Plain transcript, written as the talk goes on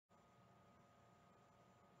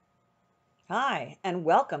Hi, and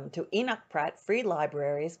welcome to Enoch Pratt Free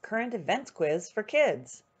Library's Current Events Quiz for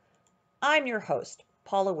Kids. I'm your host,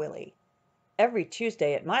 Paula Willey. Every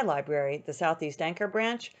Tuesday at my library, the Southeast Anchor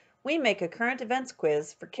Branch, we make a current events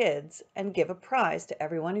quiz for kids and give a prize to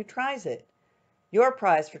everyone who tries it. Your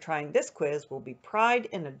prize for trying this quiz will be pride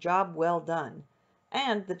in a job well done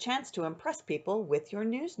and the chance to impress people with your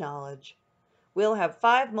news knowledge. We'll have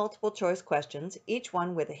 5 multiple choice questions, each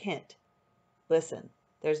one with a hint. Listen,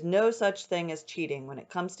 there's no such thing as cheating when it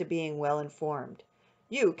comes to being well informed.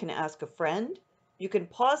 You can ask a friend, you can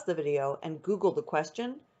pause the video and Google the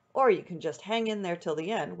question, or you can just hang in there till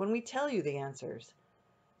the end when we tell you the answers.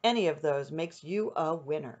 Any of those makes you a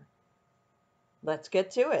winner. Let's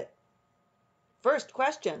get to it. First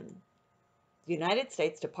question. The United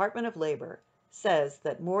States Department of Labor says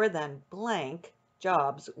that more than blank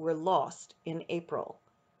jobs were lost in April.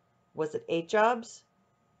 Was it 8 jobs?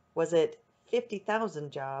 Was it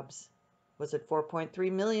 50,000 jobs? Was it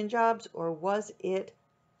 4.3 million jobs? Or was it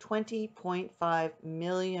 20.5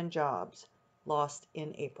 million jobs lost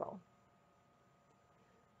in April?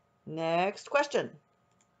 Next question.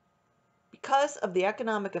 Because of the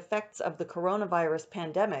economic effects of the coronavirus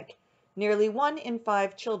pandemic, nearly 1 in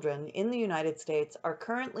 5 children in the United States are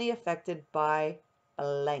currently affected by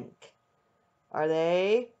blank. Are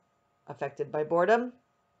they affected by boredom?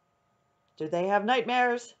 Do they have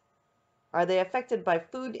nightmares? Are they affected by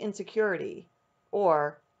food insecurity,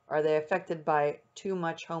 or are they affected by too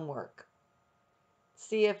much homework?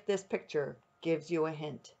 See if this picture gives you a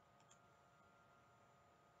hint.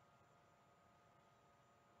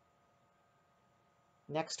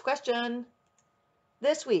 Next question.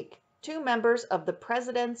 This week, 2 members of the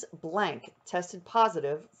president's blank tested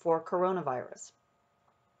positive for coronavirus.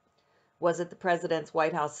 Was it the president's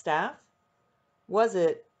White House staff? Was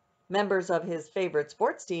it members of his favorite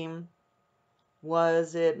sports team?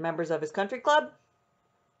 Was it members of his country club?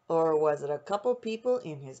 Or was it a couple people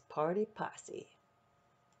in his party posse?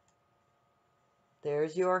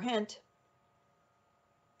 There's your hint.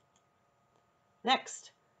 Next,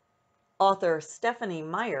 author Stephenie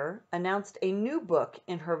Meyer announced a new book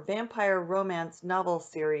in her vampire romance novel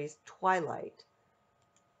series Twilight.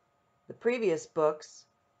 The previous books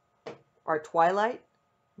are Twilight,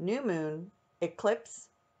 New Moon, Eclipse,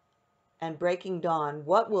 and Breaking Dawn.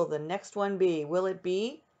 What will the next one be? Will it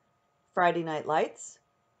be Friday Night Lights,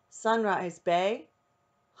 Sunrise Bay,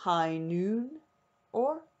 High Noon,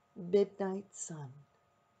 or Midnight Sun?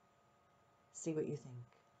 See what you think.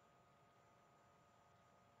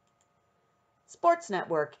 Sports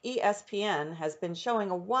Network, ESPN, has been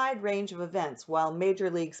showing a wide range of events while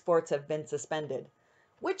Major League sports have been suspended.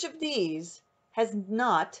 Which of these has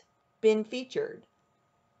not been featured?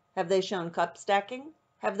 Have they shown cup stacking?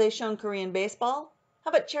 Have they shown Korean baseball?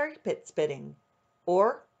 How about cherry pit spitting?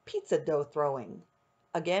 Or pizza dough throwing?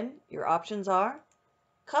 Again, your options are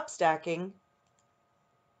cup stacking,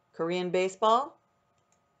 Korean baseball,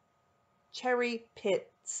 cherry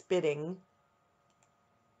pit spitting,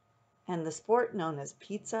 and the sport known as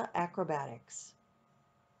pizza acrobatics.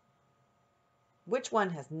 Which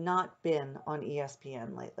one has not been on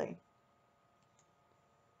ESPN lately?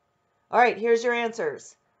 All right, here's your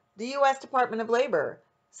answers. The U.S. Department of Labor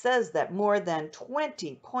says that more than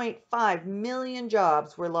 20.5 million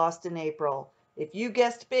jobs were lost in April. If you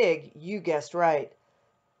guessed big, you guessed right.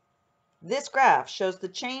 This graph shows the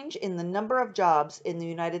change in the number of jobs in the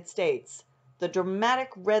United States. The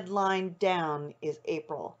dramatic red line down is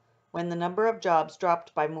April, when the number of jobs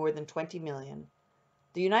dropped by more than 20 million.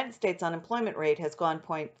 The United States unemployment rate has gone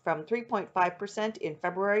from 3.5% in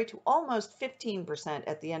February to almost 15%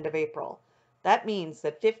 at the end of April. That means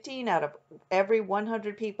that 15 out of every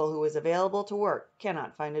 100 people who is available to work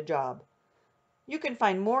cannot find a job. You can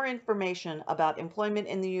find more information about employment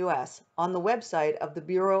in the U.S. on the website of the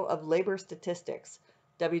Bureau of Labor Statistics,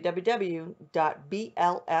 www.bls.gov.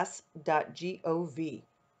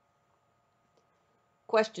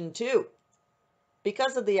 Question 2.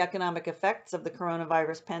 Because of the economic effects of the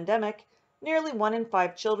coronavirus pandemic, nearly 1 in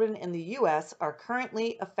 5 children in the U.S. are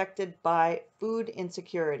currently affected by food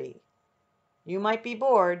insecurity. You might be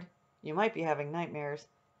bored, you might be having nightmares,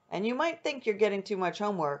 and you might think you're getting too much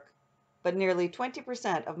homework, but nearly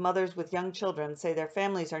 20% of mothers with young children say their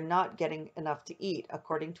families are not getting enough to eat,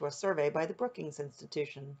 according to a survey by the Brookings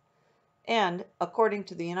Institution. And, according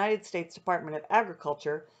to the United States Department of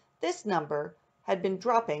Agriculture, this number had been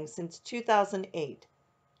dropping since 2008.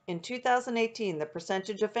 In 2018, the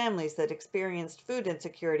percentage of families that experienced food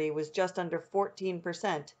insecurity was just under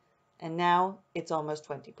 14%, and now it's almost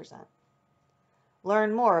 20%.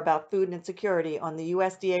 Learn more about food insecurity on the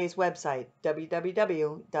USDA's website,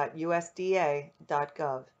 www.usda.gov.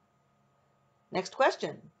 Next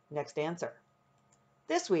question, next answer.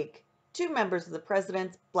 This week, 2 members of the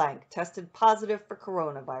president's blank tested positive for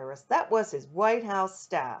coronavirus. That was his White House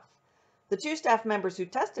staff. The 2 staff members who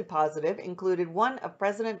tested positive included one of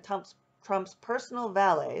President Trump's personal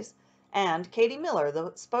valets and Katie Miller,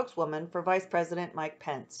 the spokeswoman for Vice President Mike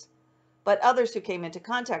Pence. But others who came into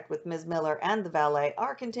contact with Ms. Miller and the valet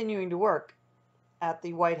are continuing to work at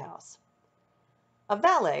the White House. A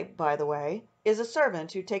valet, by the way, is a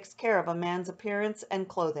servant who takes care of a man's appearance and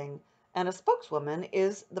clothing, and a spokeswoman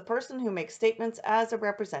is the person who makes statements as a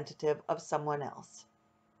representative of someone else.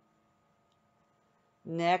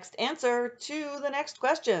 Next answer to the next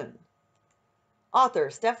question. Author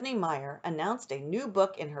Stephenie Meyer announced a new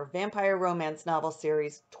book in her vampire romance novel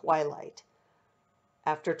series, Twilight.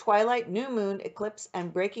 After Twilight, New Moon, Eclipse,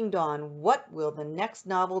 and Breaking Dawn, what will the next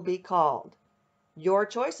novel be called? Your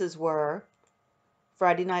choices were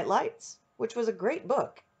Friday Night Lights, which was a great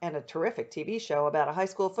book and a terrific TV show about a high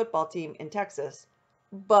school football team in Texas,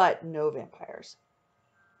 but no vampires.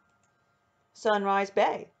 Sunrise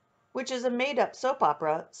Bay, which is a made-up soap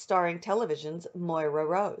opera starring television's Moira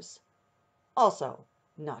Rose. Also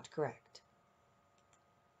not correct.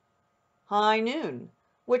 High Noon,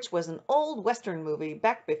 which was an old Western movie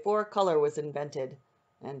back before color was invented,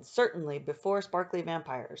 and certainly before sparkly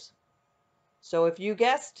vampires. So if you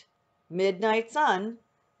guessed Midnight Sun,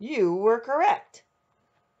 you were correct.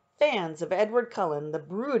 Fans of Edward Cullen, the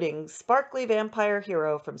brooding, sparkly vampire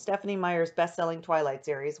hero from Stephenie Meyer's best-selling Twilight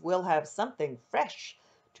series, will have something fresh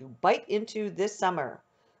to bite into this summer.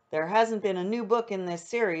 There hasn't been a new book in this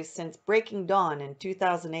series since Breaking Dawn in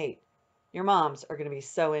 2008. Your moms are going to be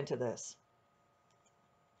so into this.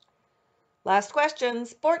 Last question.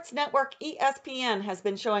 Sports network ESPN has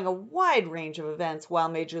been showing a wide range of events while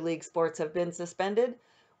Major League sports have been suspended.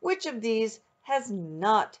 Which of these has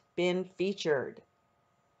not been featured?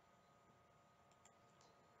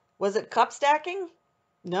 Was it cup stacking?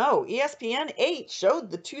 No, ESPN 8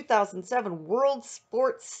 showed the 2007 World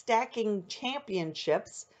Sports Stacking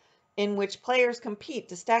Championships, in which players compete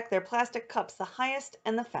to stack their plastic cups the highest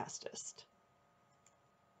and the fastest.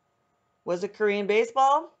 Was it Korean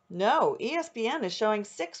baseball? No, ESPN is showing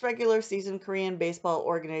 6 regular season Korean baseball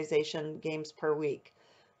organization games per week.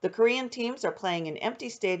 The Korean teams are playing in empty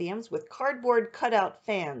stadiums with cardboard cutout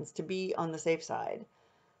fans to be on the safe side.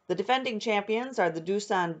 The defending champions are the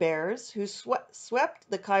Doosan Bears, who swept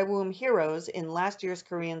the Kiwoom Heroes in last year's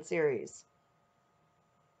Korean series.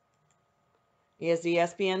 Is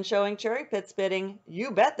ESPN showing cherry pit spitting?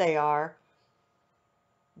 You bet they are.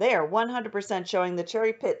 They are 100% showing the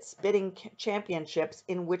cherry pit spitting championships,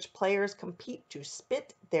 in which players compete to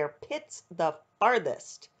spit their pits the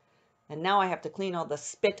farthest. And now I have to clean all the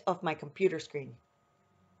spit off my computer screen.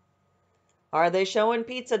 Are they showing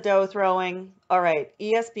pizza dough throwing? All right,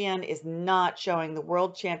 ESPN is not showing the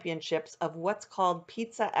World Championships of what's called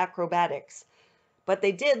pizza acrobatics, but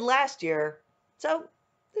they did last year, so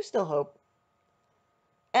there's still hope.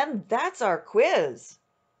 And that's our quiz.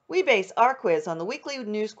 We base our quiz on the weekly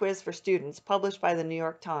news quiz for students published by the New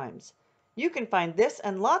York Times. You can find this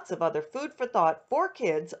and lots of other food for thought for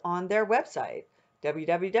kids on their website,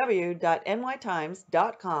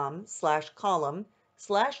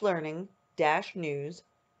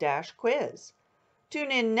 www.nytimes.com/column/learning-news-quiz.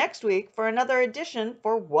 Tune in next week for another edition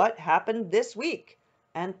for What Happened This Week.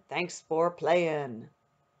 And thanks for playing.